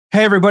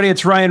Hey, everybody,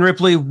 it's Ryan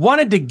Ripley.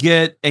 Wanted to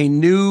get a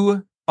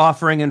new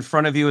offering in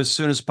front of you as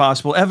soon as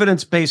possible,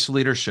 evidence-based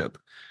leadership.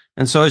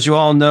 And so, as you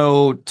all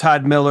know,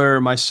 Todd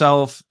Miller,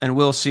 myself, and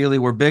Will Seeley,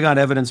 we're big on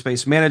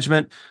evidence-based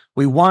management.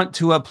 We want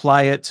to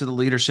apply it to the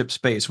leadership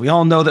space. We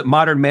all know that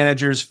modern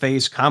managers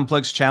face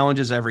complex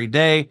challenges every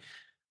day.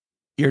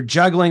 You're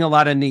juggling a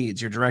lot of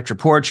needs, your direct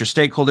reports, your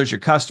stakeholders, your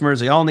customers,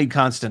 they all need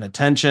constant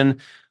attention.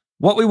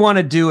 What we want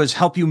to do is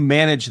help you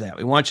manage that.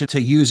 We want you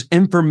to use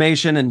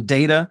information and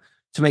data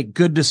to make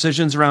good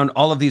decisions around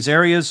all of these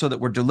areas so that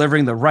we're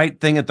delivering the right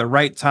thing at the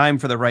right time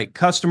for the right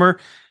customer.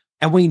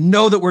 And we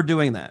know that we're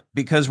doing that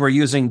because we're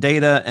using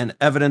data and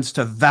evidence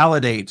to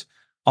validate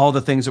all the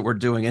things that we're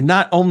doing. And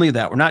not only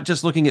that, we're not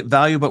just looking at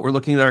value, but we're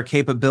looking at our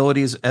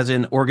capabilities as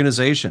an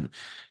organization.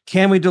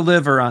 Can we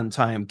deliver on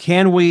time?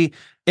 Can we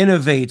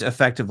innovate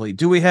effectively?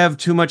 Do we have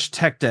too much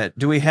tech debt?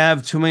 Do we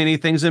have too many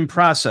things in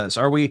process?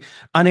 Are we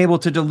unable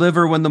to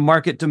deliver when the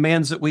market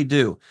demands that we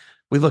do?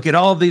 We look at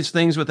all of these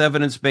things with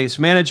evidence-based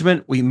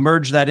management. We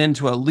merge that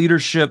into a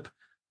leadership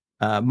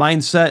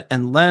mindset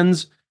and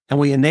lens, and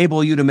we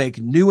enable you to make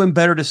new and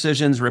better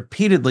decisions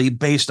repeatedly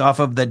based off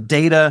of the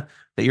data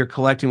that you're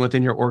collecting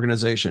within your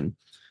organization.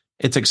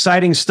 It's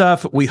exciting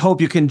stuff. We hope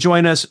you can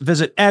join us.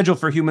 Visit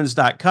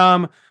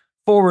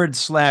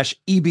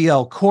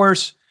agileforhumans.com/EBL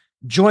course.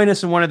 Join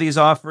us in one of these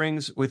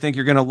offerings. We think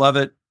you're going to love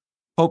it.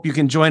 Hope you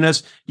can join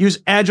us. Use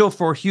Agile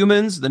for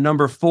Humans, the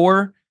number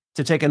 4,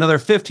 to take another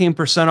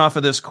 15% off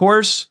of this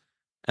course.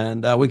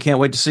 And we can't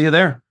wait to see you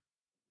there.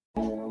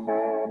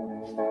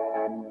 All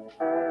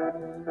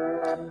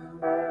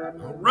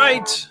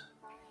right.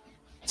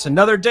 It's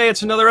another day.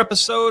 It's another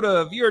episode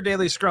of Your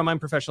Daily Scrum. I'm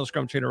professional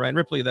Scrum trainer Ryan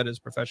Ripley. That is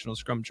professional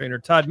Scrum trainer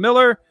Todd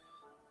Miller.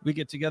 We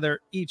get together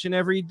each and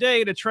every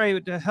day to try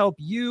to help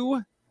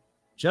you,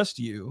 just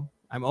you,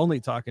 I'm only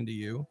talking to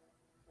you,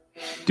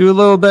 do a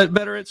little bit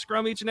better at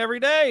Scrum each and every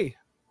day.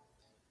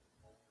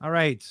 All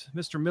right.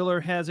 Mr. Miller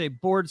has a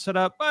board set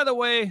up. By the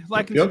way,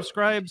 like and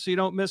subscribe so you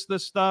don't miss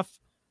this stuff.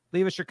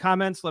 Leave us your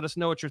comments. Let us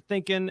know what you're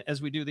thinking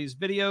as we do these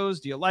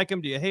videos. Do you like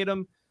them? Do you hate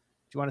them? Do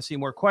you want to see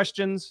more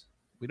questions?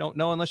 We don't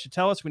know unless you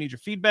tell us. We need your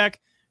feedback.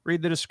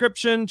 Read the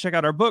description. Check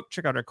out our book.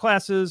 Check out our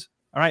classes.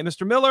 All right,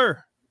 Mr.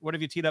 Miller, what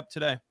have you teed up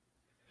today?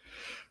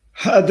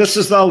 This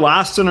is the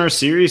last in our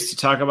series to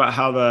talk about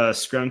how the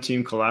Scrum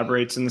team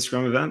collaborates in the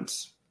Scrum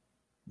events.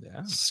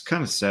 Yeah, it's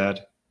kind of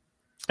sad.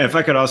 If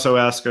I could also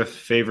ask a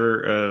favor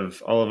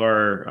of all of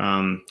our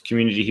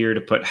community here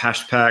to put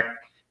hashtag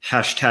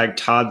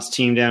Todd's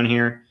team down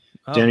here.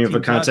 Daniel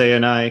Vacante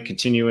and I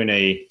continue in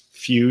a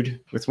feud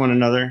with one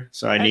another.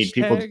 So I need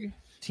people.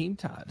 Team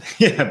Todd.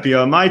 Yeah, be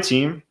on my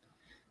team,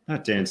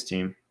 not Dan's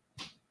team.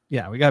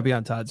 Yeah, we got to be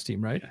on Todd's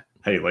team, right? Yeah.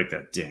 How do you like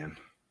that, Dan?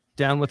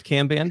 Down with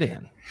Kanban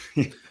Dan.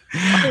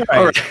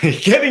 All right.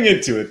 Getting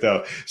into it,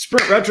 though.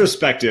 Sprint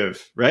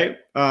retrospective, right?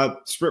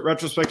 Sprint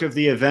retrospective,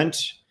 the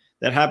event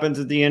that happens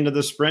at the end of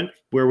the sprint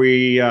where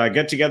we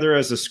get together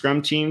as a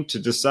Scrum team to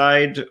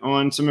decide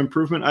on some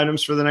improvement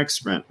items for the next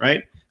sprint,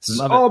 right? This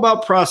is all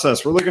about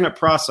process. We're looking at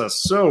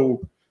process.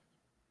 So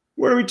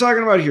what are we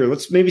talking about here?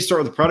 Let's maybe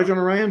start with the product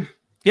owner, Ryan.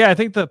 Yeah, I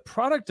think the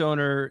product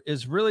owner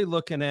is really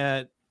looking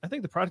at, I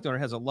think the product owner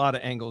has a lot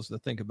of angles to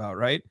think about,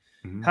 right?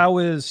 Mm-hmm. How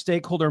is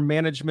stakeholder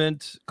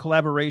management,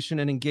 collaboration,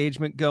 and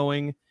engagement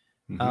going?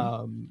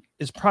 Mm-hmm.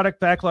 Is product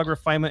backlog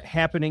refinement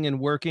happening and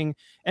working?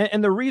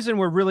 And the reason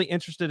we're really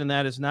interested in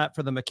that is not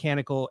for the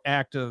mechanical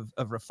act of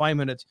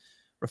refinement. It's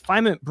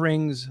refinement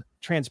brings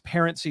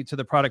transparency to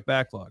the product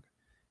backlog.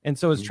 And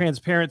so is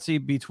transparency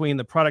between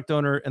the product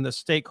owner and the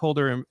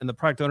stakeholder and the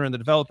product owner and the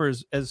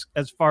developers as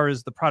far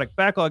as the product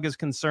backlog is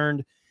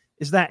concerned.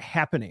 Is that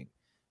happening?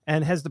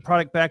 And has the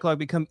product backlog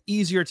become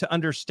easier to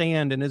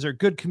understand? And is there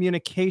good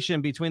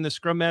communication between the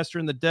Scrum Master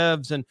and the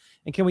devs? And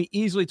can we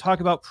easily talk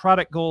about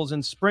product goals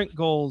and sprint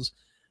goals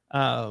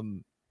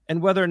and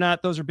whether or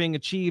not those are being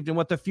achieved and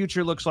what the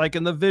future looks like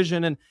and the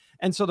vision?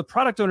 And so the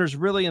product owner is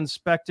really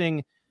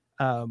inspecting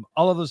all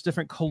of those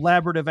different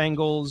collaborative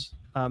angles,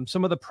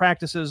 some of the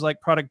practices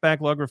like product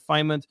backlog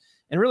refinement,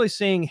 and really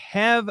seeing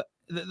I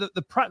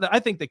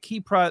think the key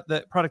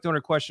the product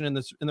owner question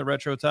in the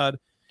retro, Todd,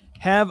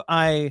 have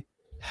I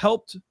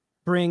helped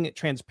bring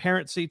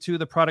transparency to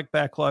the product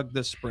backlog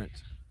this sprint,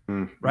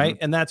 right?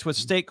 And that's with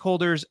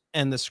stakeholders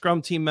and the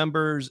Scrum team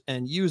members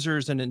and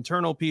users and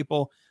internal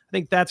people. I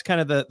think that's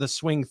kind of the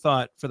swing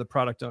thought for the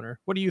product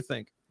owner. What do you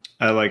think?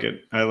 I like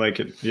it.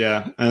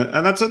 Yeah.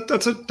 And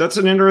that's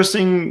an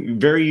interesting,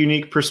 very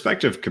unique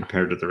perspective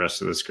compared to the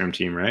rest of the Scrum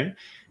team, right?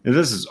 And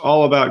this is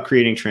all about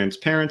creating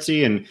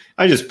transparency. And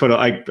I just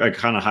I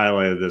kind of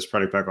highlighted this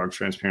product backlog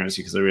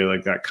transparency because I really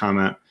like that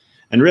comment.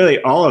 And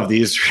really all of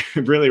these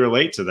really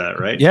relate to that,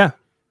 right? Yeah.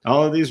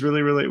 All of these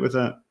really relate with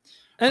that.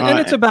 And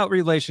it's about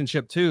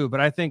relationship too. But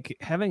I think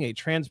having a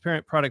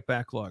transparent product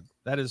backlog,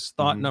 that is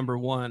thought number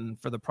one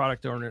for the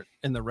product owner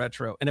in the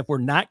retro. And if we're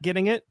not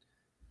getting it,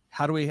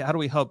 how do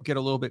we help get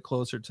a little bit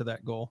closer to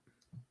that goal?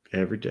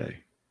 Every day.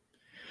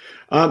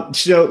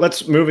 So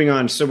let's moving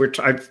on. So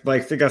I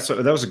think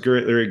that was a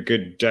very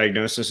good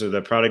diagnosis of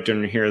the product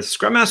owner here. The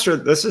Scrum Master,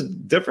 this is a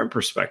different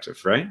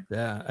perspective, right?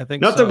 Yeah, I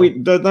think not so.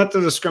 Not that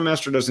the Scrum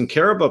Master doesn't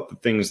care about the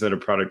things that a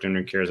product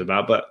owner cares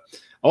about, but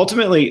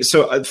ultimately,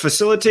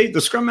 facilitate.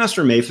 The Scrum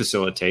Master may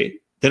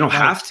facilitate. They don't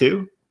have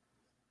to.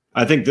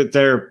 I think that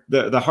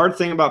the hard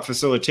thing about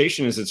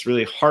facilitation is it's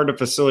really hard to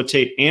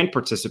facilitate and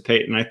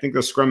participate. And I think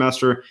the Scrum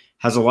Master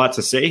has a lot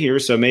to say here.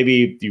 So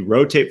maybe you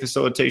rotate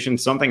facilitation,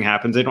 something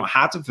happens. They don't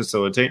have to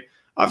facilitate.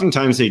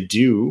 Oftentimes they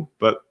do,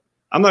 but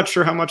I'm not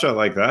sure how much I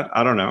like that.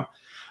 I don't know.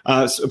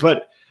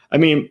 But I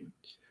mean,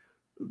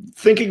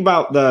 thinking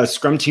about the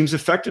Scrum team's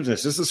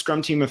effectiveness, is the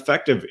Scrum team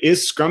effective?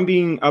 Is Scrum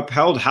being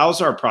upheld?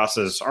 How's our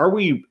process? Are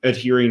we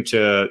adhering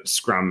to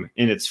Scrum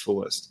in its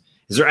fullest?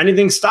 Is there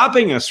anything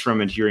stopping us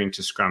from adhering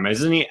to Scrum? Is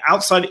there any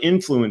outside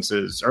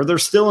influences? Are there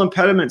still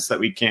impediments that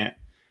we can't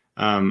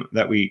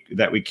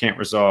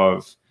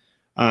resolve?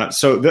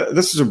 So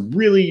this is a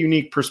really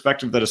unique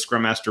perspective that a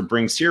Scrum Master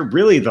brings here.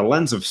 Really, the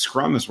lens of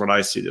Scrum is what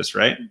I see this,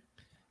 right?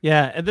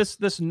 Yeah, and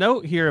this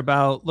note here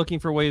about looking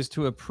for ways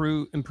to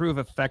improve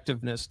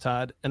effectiveness,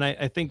 Todd, and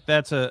I think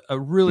that's a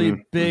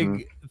really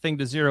big thing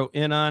to zero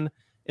in on.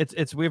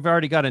 It's we've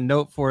already got a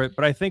note for it,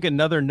 but I think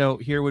another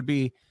note here would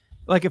be,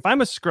 like, if I'm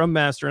a Scrum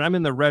Master and I'm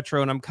in the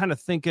retro and I'm kind of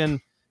thinking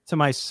to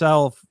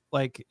myself,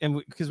 like, and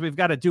because we've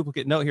got a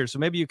duplicate note here, so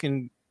maybe you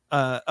can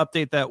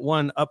update that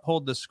one,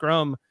 uphold the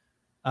Scrum,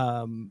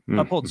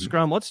 uphold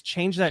Scrum. Let's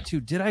change that to,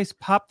 did I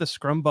pop the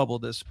Scrum bubble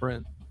this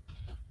sprint?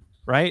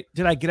 Right?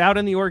 Did I get out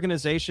in the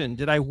organization?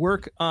 Did I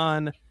work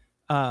on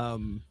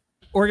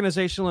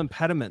organizational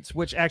impediments,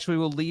 which actually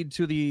will lead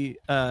to the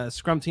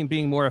Scrum team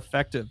being more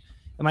effective?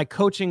 Am I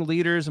coaching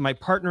leaders? Am I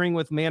partnering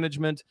with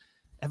management?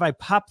 Have I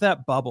popped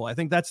that bubble? I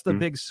think that's the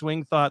big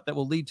swing thought that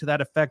will lead to that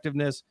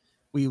effectiveness.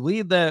 We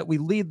lead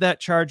that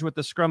charge with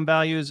the Scrum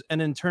values,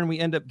 and in turn, we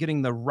end up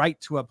getting the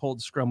right to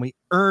uphold Scrum. We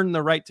earn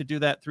the right to do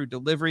that through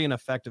delivery and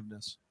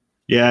effectiveness.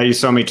 Yeah, you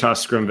saw me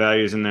toss Scrum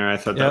values in there. I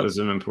thought that was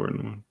an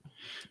important one.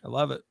 I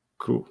love it.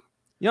 Cool.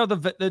 You know,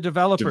 the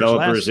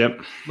developers,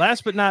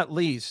 last but not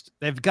least,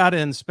 they've got to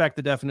inspect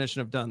the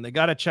definition of done. They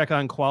got to check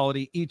on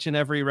quality each and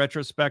every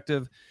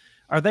retrospective.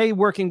 Are they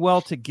working well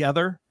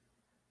together?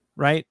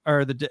 Right?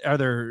 Are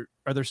there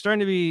starting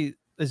to be,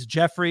 is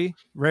Jeffrey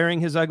rearing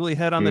his ugly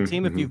head on the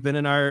team? If you've been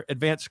in our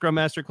advanced Scrum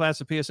Master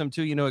class at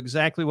PSM2, you know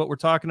exactly what we're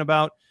talking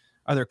about.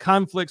 Are there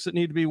conflicts that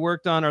need to be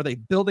worked on? Are they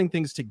building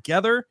things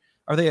together?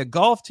 Are they a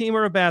golf team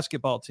or a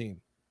basketball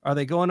team? Are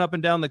they going up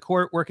and down the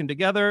court working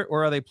together,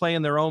 or are they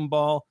playing their own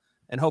ball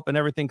and hoping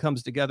everything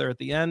comes together at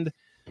the end?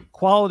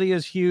 Quality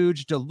is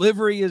huge.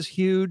 Delivery is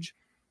huge.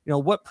 You know,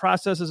 what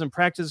processes and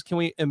practices can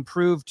we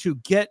improve to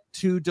get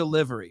to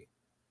delivery?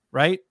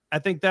 Right? I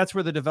think that's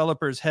where the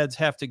developers' heads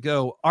have to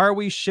go. Are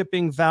we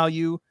shipping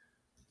value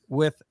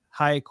with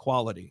high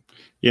quality?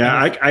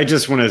 Yeah, I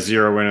just want to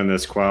zero in on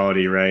this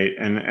quality, right?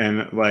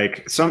 And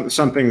like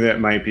something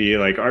that might be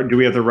like, do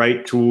we have the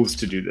right tools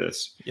to do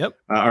this? Yep.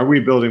 Are we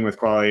building with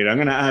quality? I'm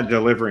going to add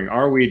delivering.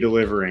 Are we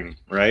delivering?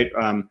 Right.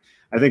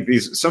 I think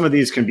some of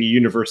these can be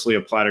universally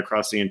applied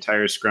across the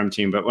entire Scrum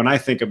team. But when I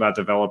think about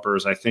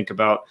developers, I think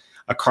about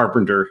a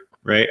carpenter,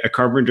 right? A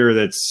carpenter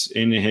that's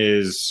in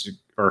his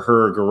or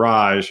her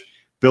garage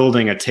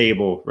building a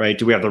table, right?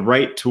 Do we have the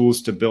right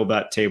tools to build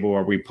that table?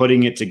 Are we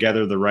putting it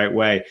together the right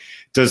way?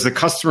 Does the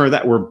customer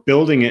that we're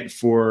building it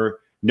for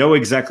know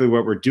exactly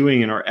what we're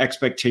doing, and our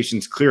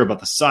expectations clear about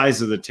the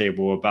size of the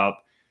table, about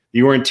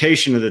the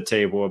orientation of the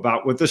table,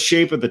 about what the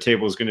shape of the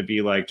table is going to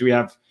be like? Do we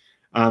have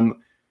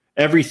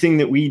everything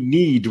that we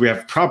need? Do we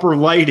have proper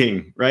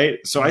lighting, right?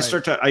 So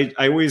right.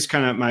 I always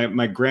kind of,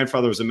 my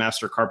grandfather was a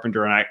master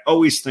carpenter, and I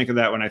always think of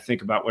that when I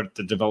think about what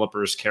the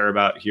developers care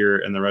about here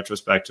in the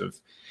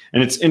retrospective.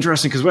 And it's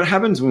interesting because what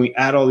happens when we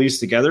add all these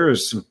together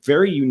is some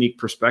very unique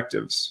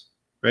perspectives,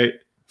 right?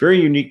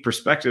 Very unique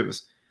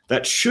perspectives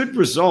that should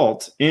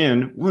result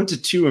in 1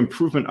 to 2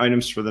 improvement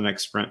items for the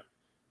next sprint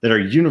that are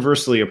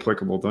universally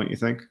applicable, don't you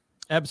think?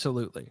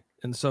 Absolutely.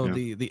 And so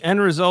the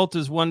end result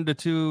is 1 to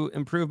 2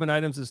 improvement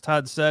items, as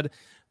Todd said.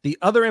 The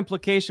other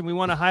implication we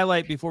want to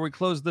highlight before we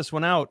close this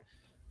one out,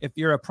 if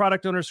you're a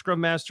product owner,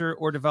 Scrum Master,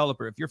 or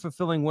developer, if you're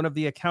fulfilling one of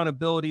the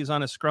accountabilities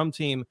on a Scrum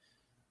team,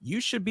 you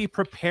should be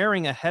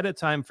preparing ahead of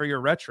time for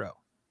your retro.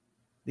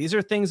 These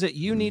are things that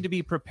you need to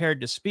be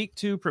prepared to speak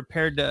to,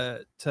 prepared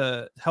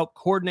to help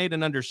coordinate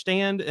and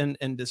understand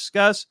and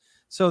discuss,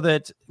 so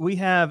that we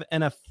have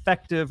an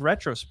effective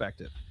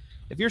retrospective.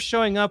 If you're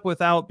showing up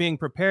without being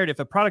prepared, if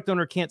a product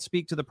owner can't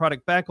speak to the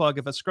product backlog,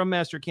 if a Scrum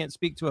Master can't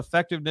speak to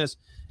effectiveness,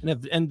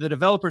 and the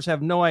developers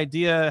have no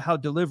idea how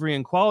delivery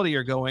and quality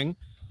are going,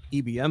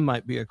 EBM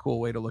might be a cool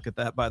way to look at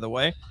that, by the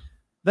way,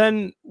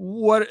 then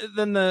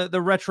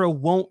the retro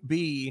won't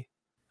be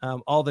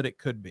all that it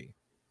could be.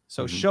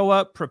 So show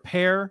up,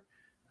 prepare.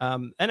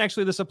 And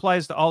actually, this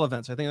applies to all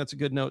events. I think that's a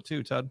good note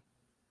too, Todd.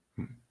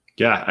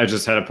 Yeah, I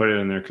just had to put it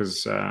in there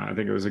because I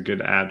think it was a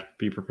good ad.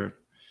 Be prepared.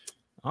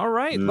 All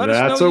right.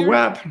 That's a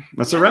wrap.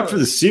 That's a wrap for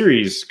the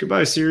series.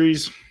 Goodbye,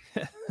 series.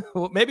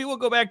 Well, maybe we'll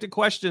go back to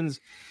questions.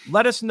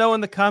 Let us know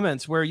in the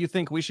comments where you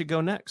think we should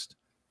go next.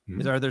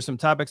 Are there some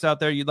topics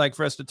out there you'd like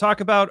for us to talk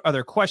about? Are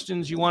there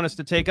questions you want us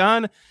to take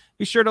on?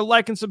 Be sure to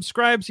like and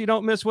subscribe so you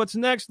don't miss what's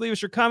next. Leave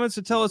us your comments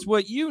to tell us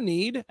what you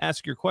need.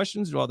 Ask your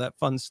questions, do all that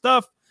fun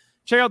stuff.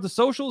 Check out the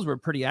socials. We're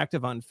pretty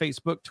active on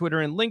Facebook, Twitter,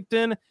 and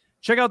LinkedIn.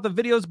 Check out the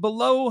videos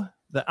below.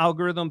 The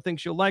algorithm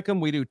thinks you'll like them.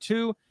 We do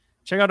too.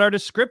 Check out our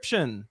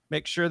description.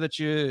 Make sure that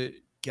you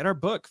get our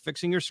book,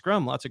 Fixing Your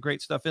Scrum. Lots of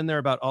great stuff in there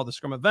about all the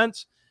Scrum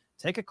events.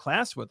 Take a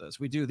class with us.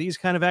 We do these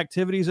kind of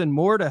activities and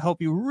more to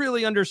help you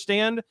really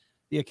understand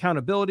the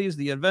accountabilities,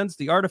 the events,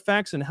 the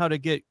artifacts, and how to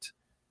get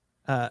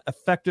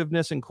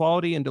effectiveness and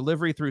quality and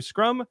delivery through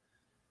Scrum.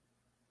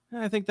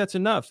 I think that's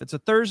enough. It's a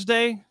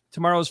Thursday.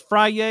 Tomorrow's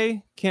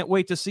Friday. Can't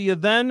wait to see you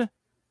then.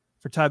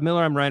 For Todd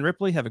Miller, I'm Ryan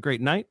Ripley. Have a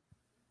great night.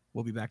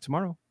 We'll be back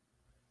tomorrow.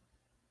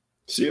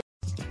 See you.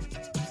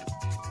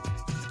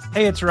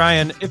 Hey, it's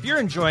Ryan. If you're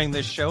enjoying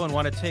this show and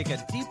want to take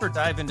a deeper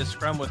dive into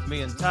Scrum with me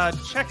and Todd,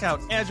 check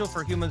out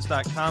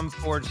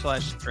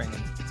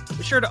agileforhumans.com/training.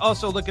 Be sure to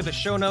also look at the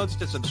show notes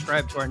to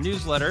subscribe to our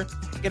newsletter,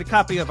 get a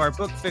copy of our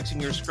book, Fixing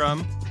Your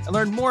Scrum, and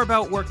learn more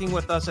about working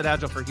with us at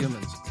Agile for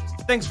Humans.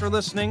 Thanks for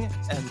listening,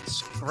 and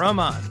Scrum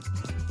on.